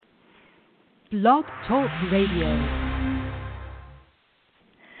Blog Talk Radio.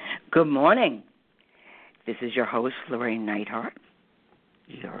 Good morning. This is your host, Llorraine Neithardt.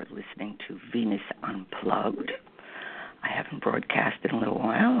 You're listening to Venus Unplugged. I haven't broadcasted in a little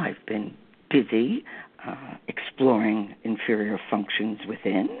while. I've been busy exploring inferior functions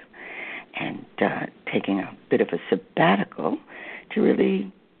within and taking a bit of a sabbatical to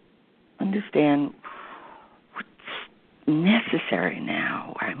really understand what's necessary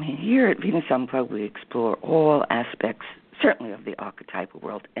now. I mean, here at Venus Unplugged, we explore all aspects, certainly of the archetypal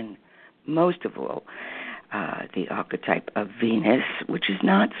world, and most of all, the archetype of Venus, which is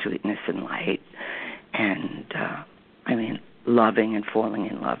not sweetness and light. And, loving and falling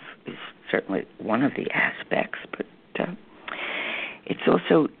in love is certainly one of the aspects, but it's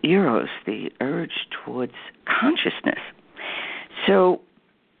also eros, the urge towards consciousness. So,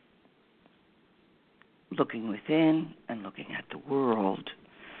 looking within and looking at the world,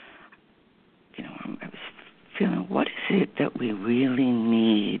 I was feeling, what is it that we really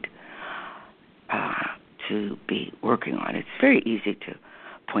need to be working on? It's very easy to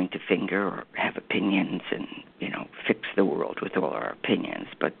point a finger or have opinions and, fix the world with all our opinions,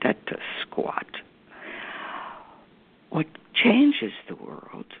 but that does squat. What changes the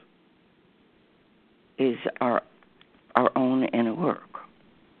world is our own inner work.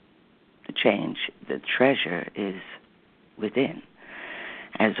 The change, the treasure is within,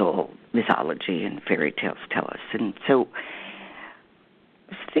 as all mythology and fairy tales tell us. And so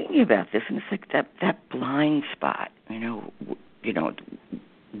I was thinking about this, and it's like that blind spot,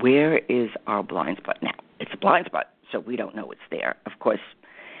 where is our blind spot? Now, it's a blind spot, so we don't know it's there. Of course,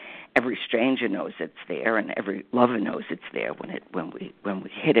 every stranger knows it's there, and every lover knows it's there when we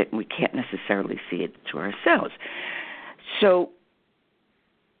hit it, and we can't necessarily see it to ourselves. So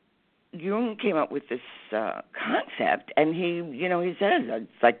Jung came up with this concept, and he says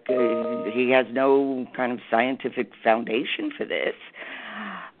it's like he has no kind of scientific foundation for this.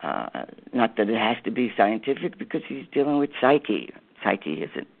 Not that it has to be scientific, because he's dealing with psyche. Psyche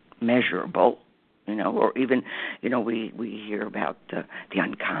isn't measurable, or even, we hear about the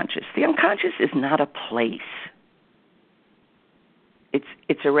unconscious. The unconscious is not a place.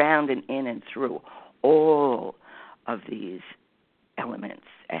 It's around and in and through. All of these elements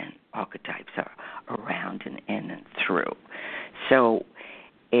and archetypes are around and in and through. So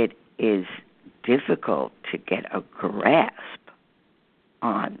it is difficult to get a grasp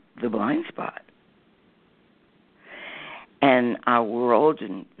on the blind spot. And our world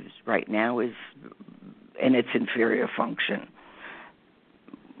right now is in its inferior function,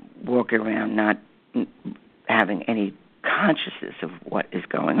 walking around not having any consciousness of what is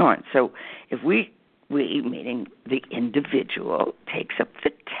going on. So if we, meaning the individual, takes up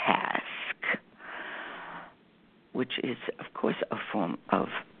the task, which is, of course, a form of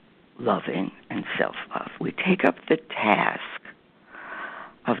loving and self-love, we take up the task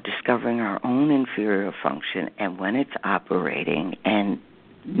of discovering our own inferior function, and when it's operating, and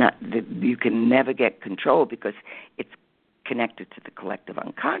you can never get control because it's connected to the collective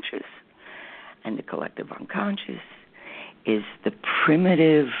unconscious, and the collective unconscious is the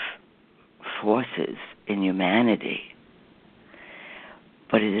primitive forces in humanity,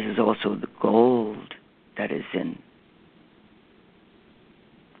 but it is also the gold that is in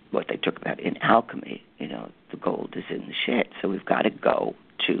what they talk about in alchemy. The gold is in the shit, so we've got to go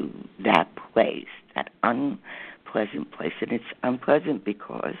to that place, that unpleasant place. And it's unpleasant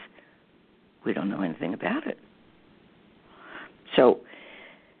because we don't know anything about it. So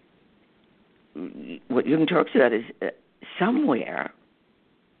what Jung talks about is somewhere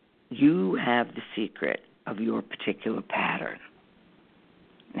you have the secret of your particular pattern.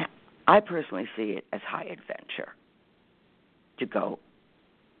 Now, I personally see it as high adventure to go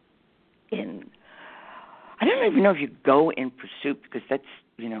in. I don't even know if you go in pursuit, because that's,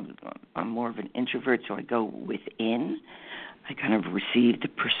 I'm more of an introvert, so I go within. I kind of receive the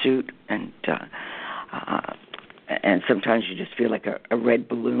pursuit, and sometimes you just feel like a red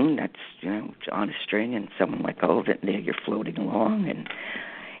balloon that's, on a string, and someone let go of it, and there you're floating along. And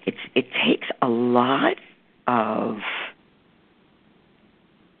it takes a lot of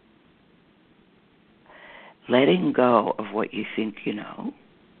letting go of what you think you know.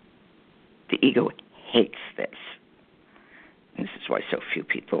 The ego hates this. And this is why so few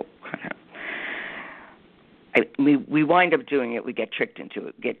people we wind up doing it. We get tricked into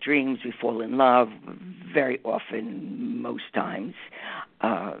it. We get dreams. We fall in love. Very often, most times,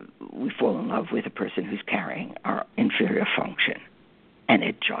 we fall in love with a person who's carrying our inferior function, and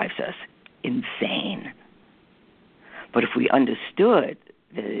it drives us insane. But if we understood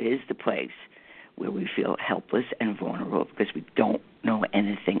that it is the place where we feel helpless and vulnerable because we don't know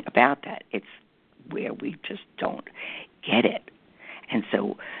anything about that. It's where we just don't get it. And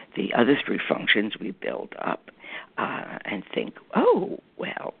so the other three functions we build up and think, oh,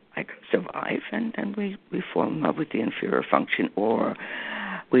 well, I can survive, and we fall in love with the inferior function, or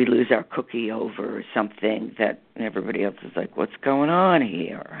we lose our cookie over something that everybody else is like, what's going on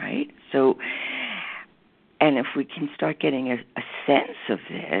here, right? So, and if we can start getting a sense of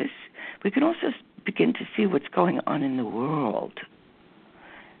this, we can also begin to see what's going on in the world.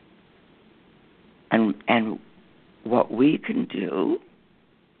 And what we can do,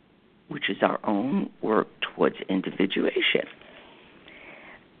 which is our own work towards individuation.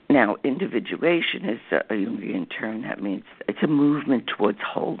 Now, individuation is a Jungian term. That means it's a movement towards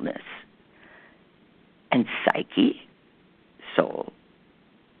wholeness. And psyche, soul,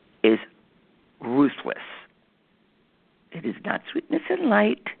 is ruthless. It is not sweetness and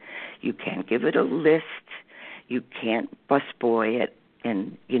light. You can't give it a list. You can't busboy it.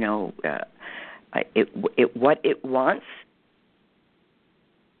 And, what it wants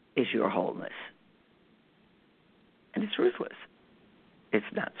is your wholeness. And it's ruthless. It's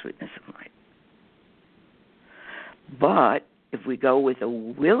not sweetness and light. But if we go with a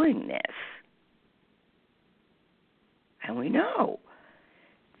willingness, and we know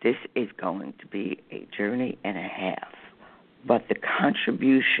this is going to be a journey and a half, but the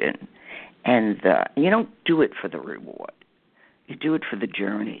contribution and you don't do it for the reward. You do it for the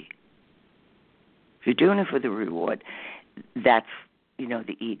journey. If you're doing it for the reward, that's,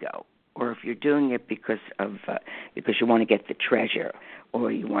 the ego. Or if you're doing it because you want to get the treasure,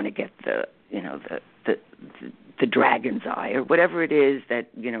 or you want to get the dragon's eye, or whatever it is that,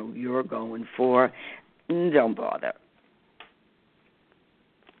 you're going for, don't bother.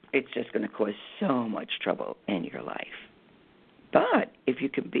 It's just going to cause so much trouble in your life. But if you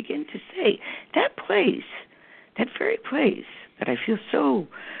can begin to say, that place, that very place that I feel so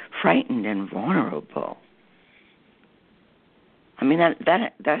frightened and vulnerable, I mean,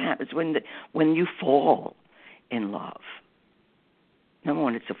 that happens when you fall in love. Number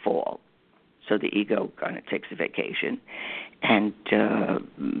one, it's a fall. So the ego kind of takes a vacation, and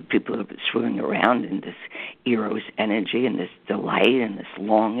people are swimming around in this eros energy and this delight and this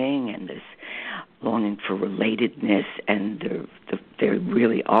longing and this longing for relatedness, and there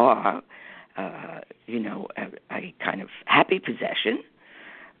really are, a kind of happy possession.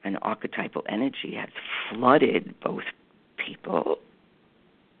 An archetypal energy has flooded both people,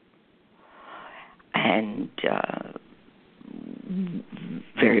 and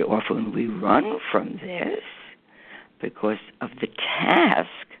very often we run from this because of the task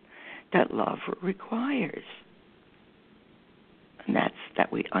that love requires. And that's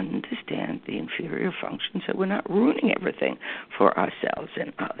that we understand the inferior function, so we're not ruining everything for ourselves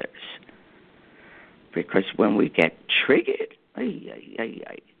and others. Because when we get triggered,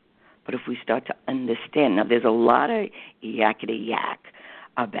 but if we start to understand, now there's a lot of yakety-yak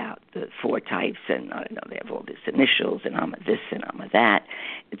about the four types, and they have all these initials, and I'm a this and I'm a that.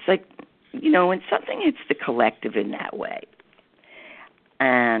 It's like, when something hits the collective in that way,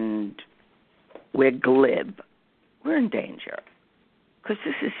 and we're glib, we're in danger, because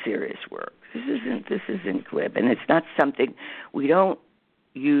this is serious work. This isn't glib, and it's not something we don't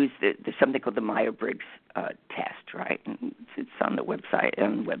use. There's something called the Myers-Briggs test, right? And it's on the website,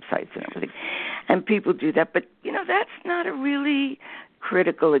 on websites and everything, and people do that. But that's not a really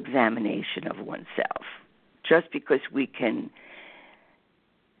critical examination of oneself. Just because we can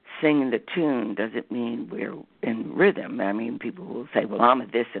sing the tune doesn't mean we're in rhythm. I mean, people will say, "Well, I'm a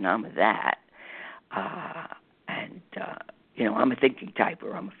this and I'm a that," I'm a thinking type,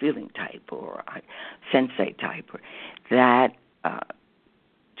 or I'm a feeling type, or I'm sensei type, or that.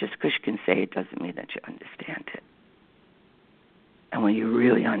 Just because you can say it doesn't mean that you understand it. And when you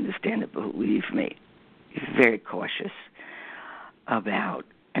really understand it, believe me, you're very cautious about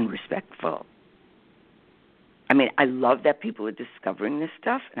and respectful. I mean, I love that people are discovering this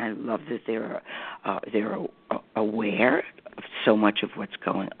stuff, and I love that they're aware of so much of what's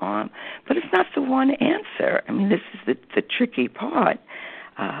going on. But it's not the one answer. I mean, this is the tricky part,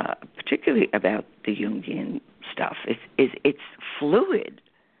 particularly about the Jungian stuff. It's fluid.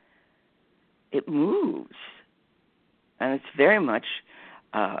 It moves, and it's very much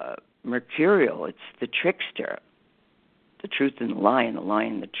mercurial. It's the trickster, the truth and the lie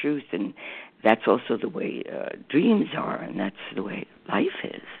and the truth, and that's also the way dreams are, and that's the way life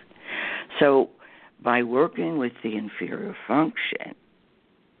is. So by working with the inferior function,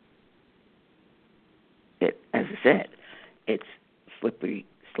 as I said, it's slippery,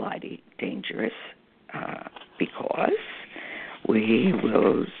 slidey, dangerous, because we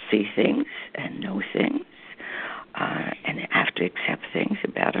will see things and know things and have to accept things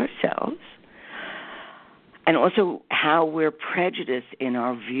about ourselves. And also how we're prejudiced in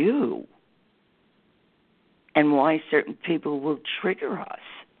our view and why certain people will trigger us.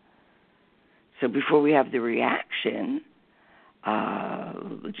 So before we have the reaction,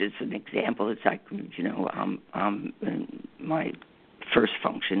 just an example, it's like, my first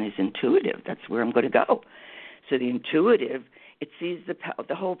function is intuitive. That's where I'm going to go. So the intuitive, it sees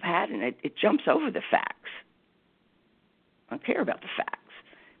the whole pattern. It jumps over the facts. I don't care about the facts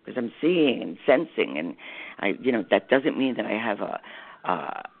because I'm seeing and sensing, and that doesn't mean that I have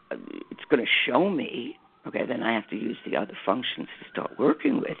it's going to show me. Okay, then I have to use the other functions to start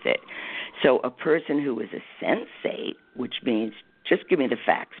working with it. So a person who is a sensate, which means just give me the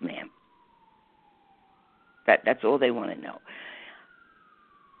facts, ma'am. That's all they want to know.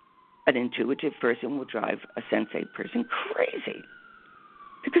 An intuitive person will drive a sensate person crazy.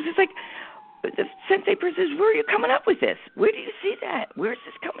 Because it's like, the sensate person is, where are you coming up with this? Where do you see that? Where is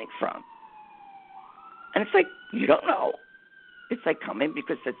this coming from? And it's like, you don't know. It's like coming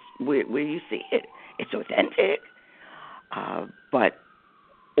because that's where you see it. It's authentic.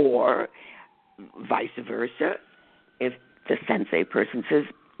 Or vice versa, if the sensei person says,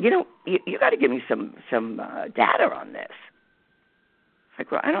 you got to give me some data on this. It's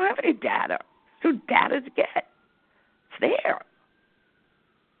like, well, I don't have any data. So data to get. It's there.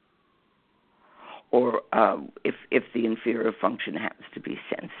 Or if the inferior function happens to be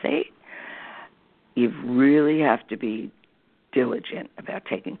sensate, you really have to be diligent about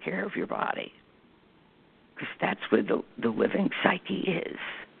taking care of your body, because that's where the living psyche is.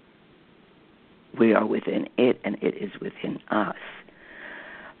 We are within it, and it is within us.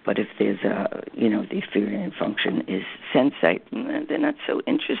 But if there's the inferior function is sensate, they're not so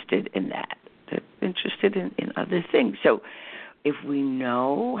interested in that. They're interested in other things. So if we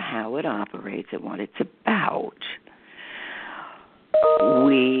know how it operates and what it's about,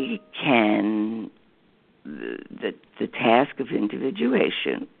 we can, the task of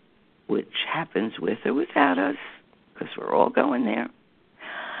individuation, which happens with or without us, because we're all going there,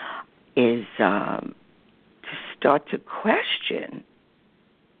 is to start to question,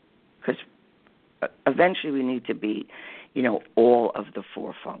 because eventually we need to be, all of the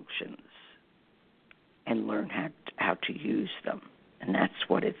four functions and learn how to use them. And that's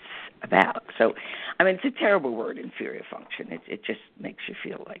what it's about. So, it's a terrible word, inferior function. It just makes you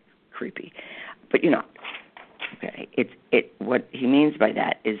feel like creepy. But, okay, what he means by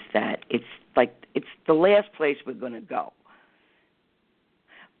that is that it's the last place we're going to go.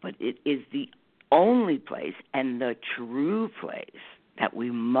 But it is the only place and the true place that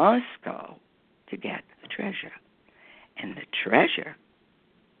we must go to get the treasure. And the treasure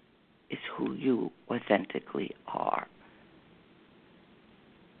is who you authentically are.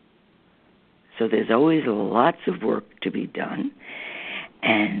 So there's always lots of work to be done,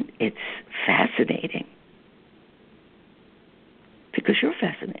 and it's fascinating because you're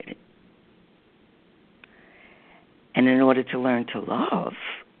fascinating. And in order to learn to love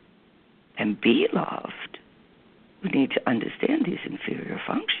and be loved, we need to understand these inferior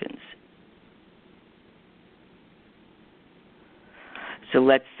functions. So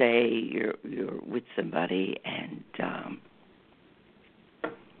let's say you're with somebody and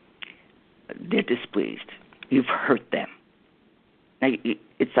they're displeased. You've hurt them. Now,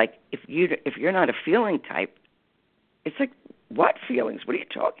 it's like if you're not a feeling type, it's like, what feelings? What are you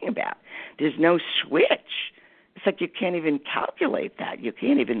talking about? There's no switch. It's like you can't even calculate that. You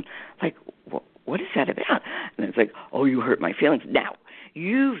can't even, what is that about? And it's like, oh, you hurt my feelings. Now,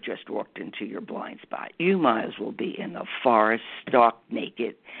 you've just walked into your blind spot. You might as well be in the forest, stark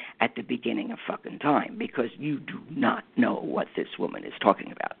naked, at the beginning of fucking time, because you do not know what this woman is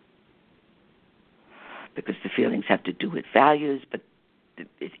talking about. Because the feelings have to do with values, but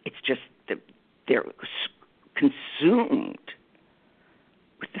it's just that they're consumed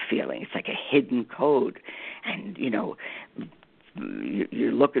with the feeling. It's like a hidden code. And,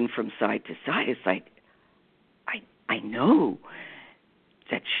 you're looking from side to side. It's like, I know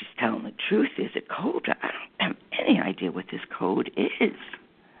that she's telling the truth. There's a code. I don't have any idea what this code is.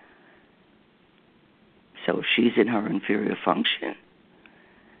 So if she's in her inferior function,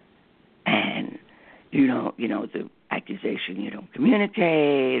 and the accusation, you don't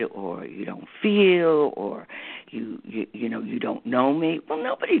communicate, or you don't feel, or you don't know me. Well,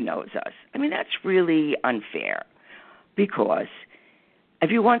 nobody knows us. That's really unfair, because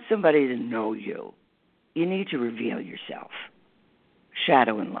if you want somebody to know you, you need to reveal yourself,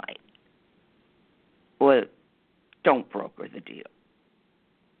 shadow and light, or don't broker the deal.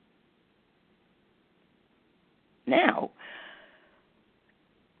 Now,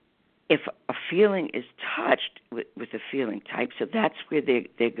 if a feeling is touched with a feeling type, so that's where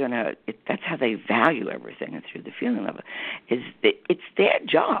that's how they value everything, and through the feeling level, it's their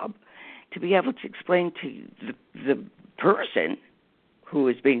job to be able to explain to the person who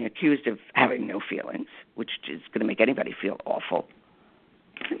is being accused of having no feelings, which is going to make anybody feel awful.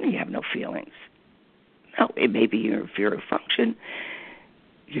 You have no feelings. No, it may be your inferior function.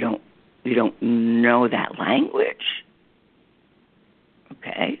 You don't know that language.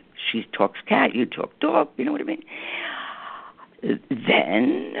 Okay, she talks cat, you talk dog. You know what I mean?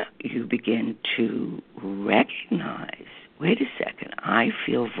 Then you begin to recognize. Wait a second. I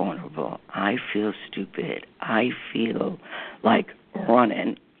feel vulnerable. I feel stupid. I feel like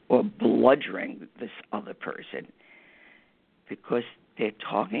running or bludgeoning this other person because they're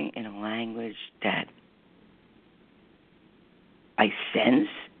talking in a language that I sense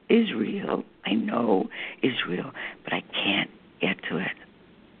is real, I know is real, but I can't get to it.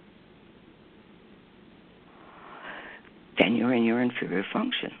 Then you're in your inferior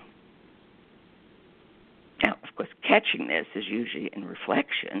function. Now, of course, catching this is usually in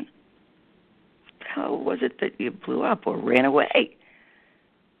reflection. How was it that you blew up or ran away,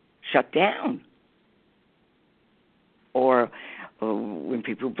 shut down? Or when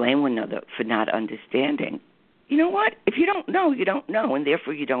people blame one another for not understanding, you know what? If you don't know, you don't know, and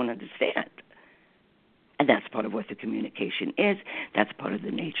therefore you don't understand. And that's part of what the communication is. That's part of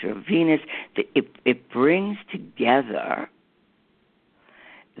the nature of Venus. It brings together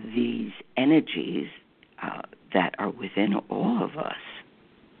these energies that are within all of us.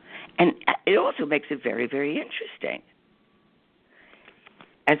 And it also makes it very, very interesting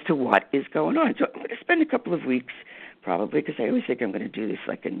as to what is going on. So I'm going to spend a couple of weeks probably, because I always think I'm going to do this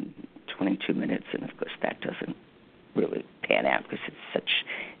like in 22 minutes, and of course that doesn't really pan out because it's such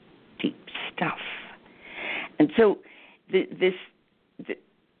deep stuff. And so the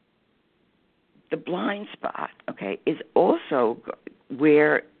blind spot, okay, is also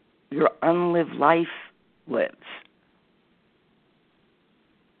where your unlived life lives.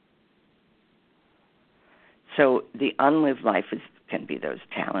 So the unlived life can be those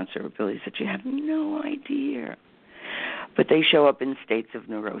talents or abilities that you have no idea, but they show up in states of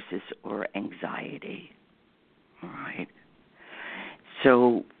neurosis or anxiety. All right.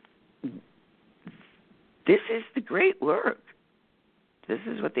 So this is the great work. This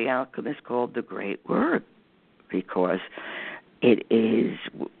is what the alchemists called the great work, because it is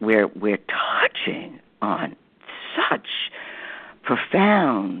where we're touching on such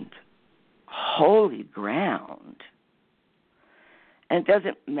profound, holy ground. And it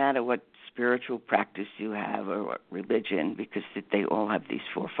doesn't matter what spiritual practice you have or what religion, because they all have these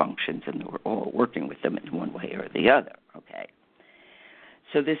four functions and we're all working with them in one way or the other, okay?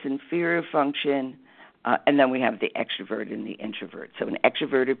 So this inferior function, and then we have the extrovert and the introvert. So an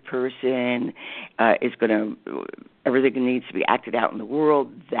extroverted person is going to, everything needs to be acted out in the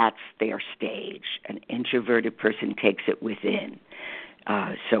world, that's their stage. An introverted person takes it within.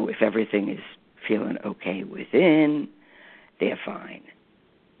 So if everything is feeling okay within, they're fine.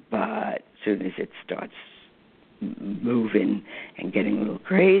 But as soon as it starts moving and getting a little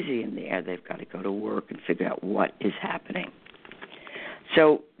crazy in there, they've got to go to work and figure out what is happening.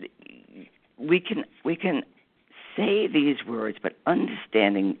 So we can say these words, but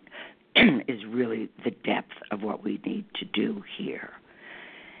understanding is really the depth of what we need to do here.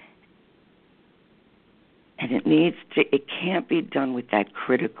 And it can't be done with that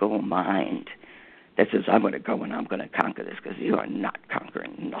critical mind that says, I'm going to go and I'm going to conquer this, because you are not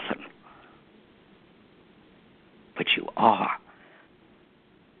conquering nothing. But you are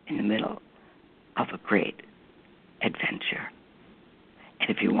in the middle of a great adventure. And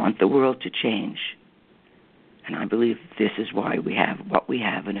if you want the world to change, and I believe this is why we have what we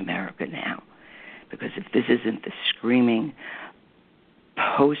have in America now, because if this isn't the screaming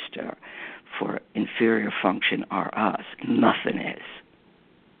poster for inferior function or us, nothing is.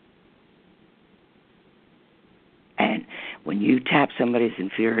 And when you tap somebody's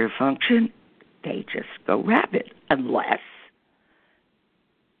inferior function, they just go rabid, unless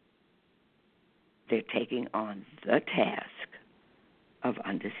they're taking on the task of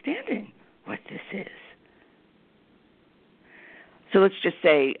understanding what this is. So let's just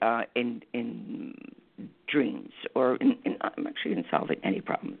say in dreams, or I'm actually in solving any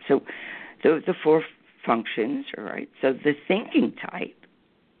problem. So the four functions, all right. So the thinking type,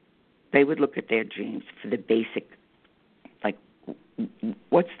 they would look at their dreams for the basic, like,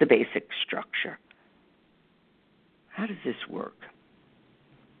 what's the basic structure? How does this work?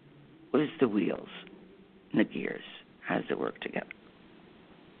 What is the wheels and the gears? How does it work together?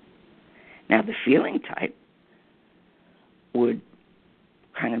 Now, the feeling type would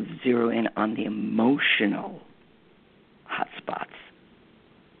kind of zero in on the emotional hotspots.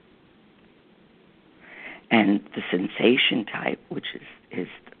 And the sensation type, which is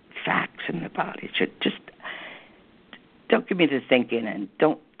facts in the body, should just don't give me the thinking and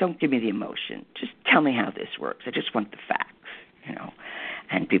don't give me the emotion. Just tell me how this works. I just want the facts,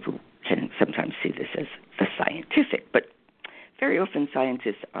 And people can sometimes see this as the scientific, but very often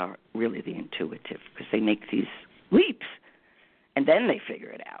scientists are really the intuitive because they make these leaps and then they figure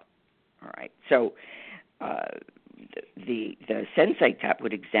it out. All right. So the sensei type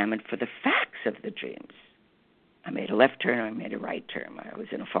would examine for the facts of the dreams. I made a left turn, or I made a right turn. I was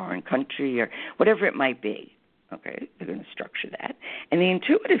in a foreign country, or whatever it might be. Okay, they're going to structure that. And the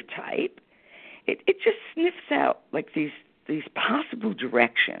intuitive type, it just sniffs out like these possible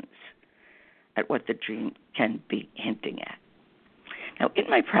directions at what the dream can be hinting at. Now, in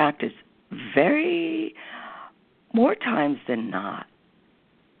my practice, more times than not,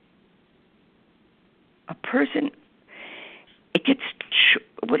 a person,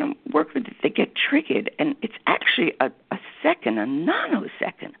 when I'm working with it, they get triggered, and it's actually a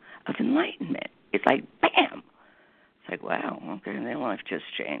nanosecond of enlightenment. It's like, bam! It's like, wow, okay, their life just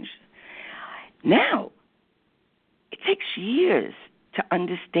changed. Now, it takes years to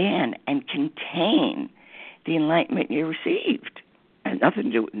understand and contain the enlightenment you received. It has nothing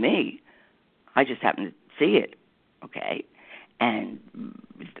to do with me. I just happen to see it, okay? And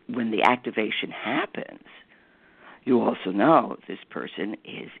when the activation happens, you also know this person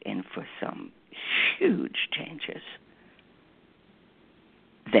is in for some huge changes.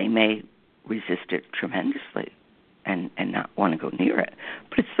 They may resist it tremendously and not want to go near it,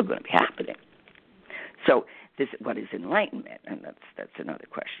 but it's still going to be happening. So what is enlightenment? And that's another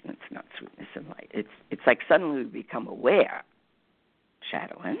question. It's not sweetness and light. It's like suddenly we become aware,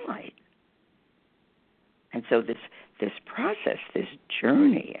 shadow and light. And so this process, this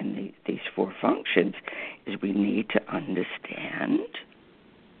journey, and these four functions is we need to understand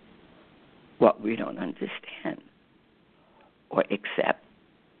what we don't understand or accept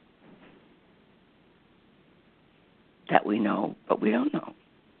that we know but we don't know.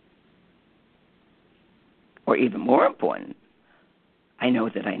 Or even more important, I know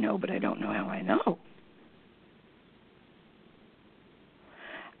that I know but I don't know how I know.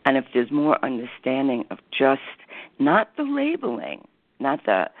 And if there's more understanding of just not the labeling, not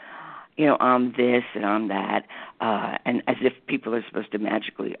the, I'm this and I'm that, and as if people are supposed to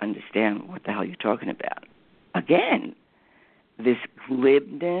magically understand what the hell you're talking about. Again, this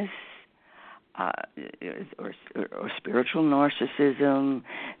glibness or spiritual narcissism,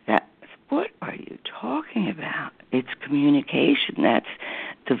 what are you talking about? It's communication. That's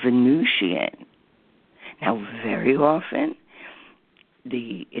the Venusian. Now, very often,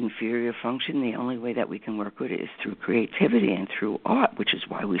 the inferior function, the only way that we can work with it is through creativity and through art, which is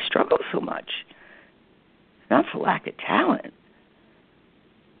why we struggle so much. Not for lack of talent.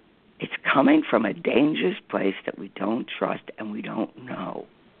 It's coming from a dangerous place that we don't trust and we don't know.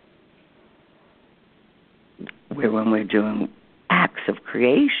 Where when we're doing acts of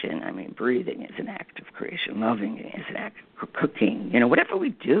creation, breathing is an act of creation, loving is an act of cooking, whatever we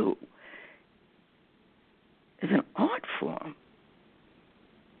do is an art form.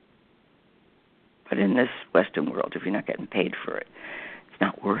 But in this Western world, if you're not getting paid for it, it's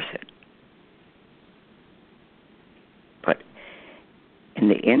not worth it. But in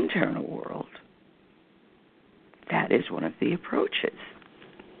the internal world, that is one of the approaches.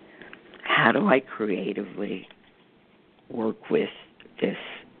 How do I creatively work with this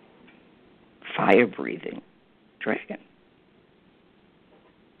fire-breathing dragon?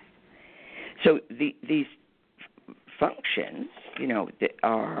 So these functions,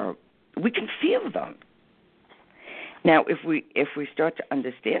 we can feel them. Now, if we start to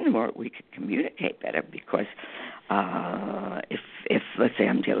understand them more, we can communicate better because if let's say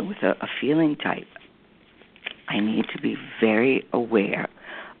I'm dealing with a feeling type, I need to be very aware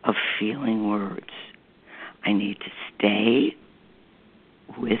of feeling words. I need to stay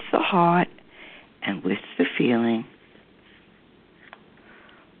with the heart and with the feeling,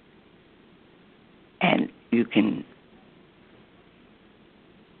 and you can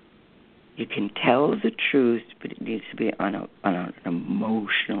tell the truth, but it needs to be on an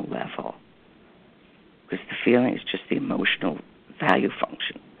emotional level, because the feeling is just the emotional value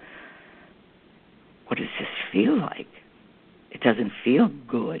function. What does this feel like? It doesn't feel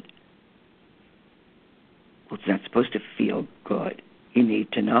good. Well, it's not supposed to feel good. You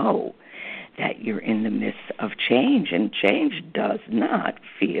need to know that you're in the midst of change, and change does not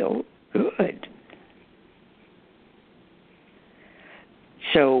feel good.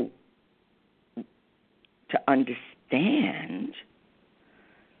 So, to understand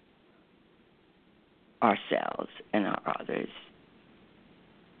ourselves and our others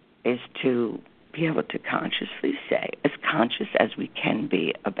is to be able to consciously say, as conscious as we can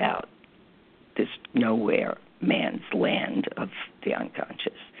be about this nowhere man's land of the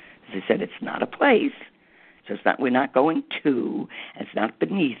unconscious. As I said, it's not a place, so we're not going to, it's not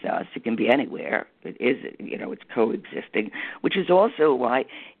beneath us, it can be anywhere. It is, it's coexisting, which is also why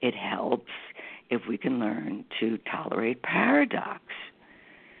it helps if we can learn to tolerate paradox.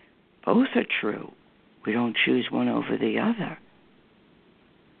 Both are true. We don't choose one over the other.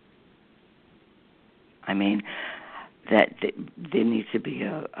 I mean, that there needs to be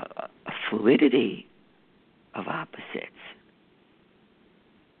a fluidity of opposites.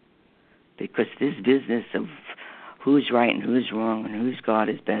 Because this business of who's right and who's wrong and whose God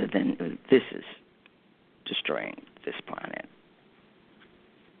is better than, this is destroying this planet.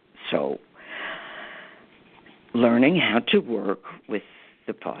 So, learning how to work with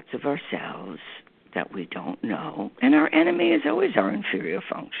the parts of ourselves that we don't know, and our enemy is always our inferior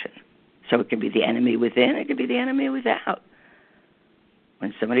function. So it can be the enemy within, it can be the enemy without.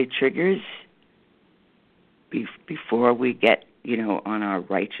 When somebody triggers, before we get, on our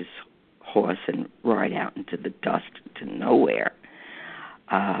righteous horse and ride out into the dust, to nowhere,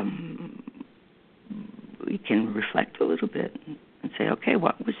 we can reflect a little bit and say, okay,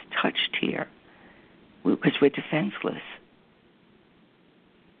 what was touched here? Because we're defenseless.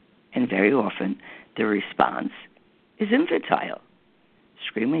 And very often, the response is infantile.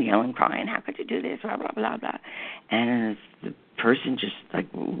 Screaming, yelling, crying, how could you do this, blah, blah, blah, blah. And the person just,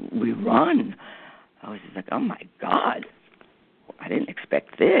 we run. I was just like, oh, my God, I didn't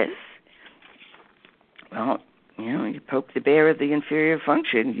expect this. Well, you poke the bear of the inferior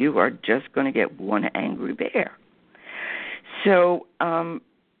function, you are just going to get one angry bear. So, let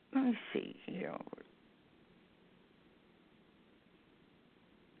me see here.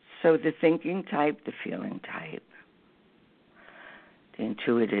 So the thinking type, the feeling type, the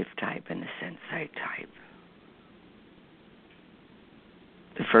intuitive type, and the sensate type.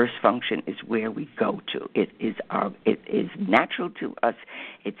 The first function is where we go to. It is natural to us.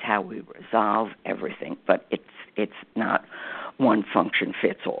 It's how we resolve everything, but it's not one function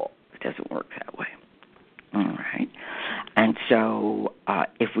fits all. It doesn't work that way. All right. And so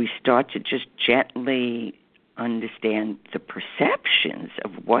if we start to just gently understand the perceptions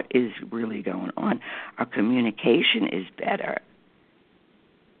of what is really going on, our communication is better.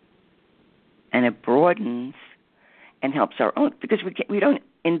 And it broadens and helps our own, because we don't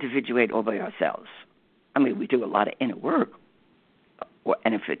individuate all by ourselves. I mean, we do a lot of inner work,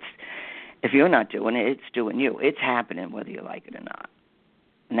 and if you're not doing it, it's doing you. It's happening whether you like it or not.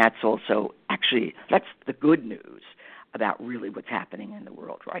 And that's the good news about really what's happening in the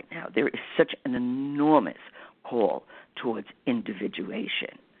world right now. There is such an enormous call towards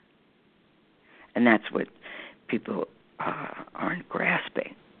individuation, and that's what people aren't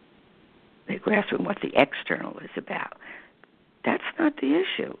grasping. They're grasping what the external is about. That's not the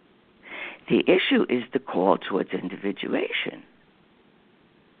issue. The issue is the call towards individuation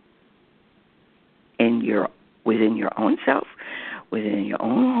within your own self, within your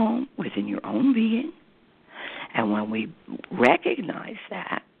own home, within your own being. And when we recognize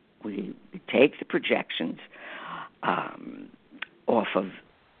that, we take the projections off of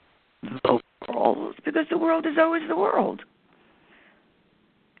the world, because the world is always the world.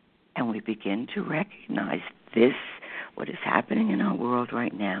 And we begin to recognize what is happening in our world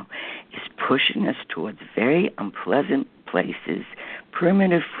right now is pushing us towards very unpleasant places,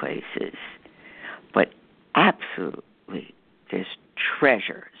 primitive places, but absolutely there's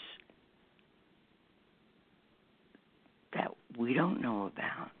treasures that we don't know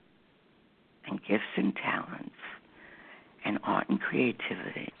about, and gifts and talents, and art and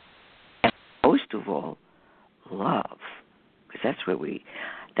creativity, and most of all, love, because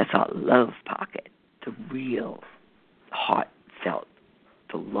that's our love pocket, the real heartfelt,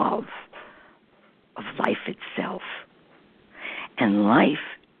 the love of life itself. And life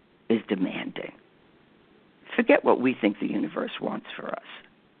is demanding. Forget what we think the universe wants for us.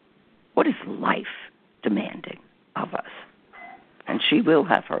 What is life demanding of us? And she will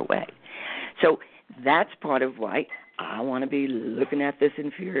have her way. So that's part of why I want to be looking at this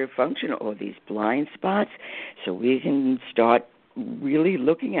inferior function or these blind spots, so we can start really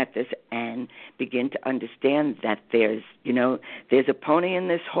looking at this and begin to understand that there's a pony in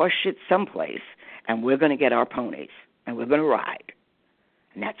this horse shit someplace, and we're going to get our ponies, and we're going to ride.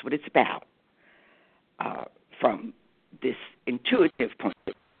 And that's what it's about from this intuitive point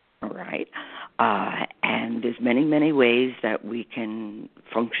of view, all right? And there's many, many ways that we can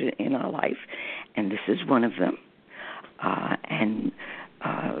function in our life, and this is one of them.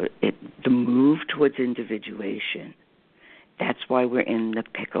 the move towards individuation, that's why we're in the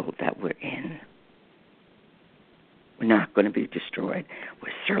pickle that we're in. We're not going to be destroyed.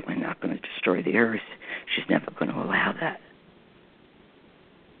 We're certainly not going to destroy the earth. She's never going to allow that.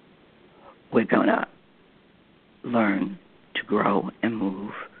 We're going to learn to grow and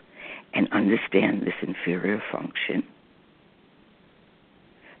move and understand this inferior function,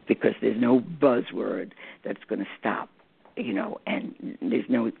 because there's no buzzword that's going to stop, and there's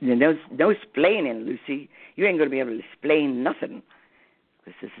no explaining, Lucy. You ain't going to be able to explain nothing,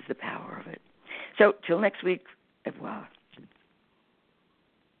 because this is the power of it. So, till next week, au revoir.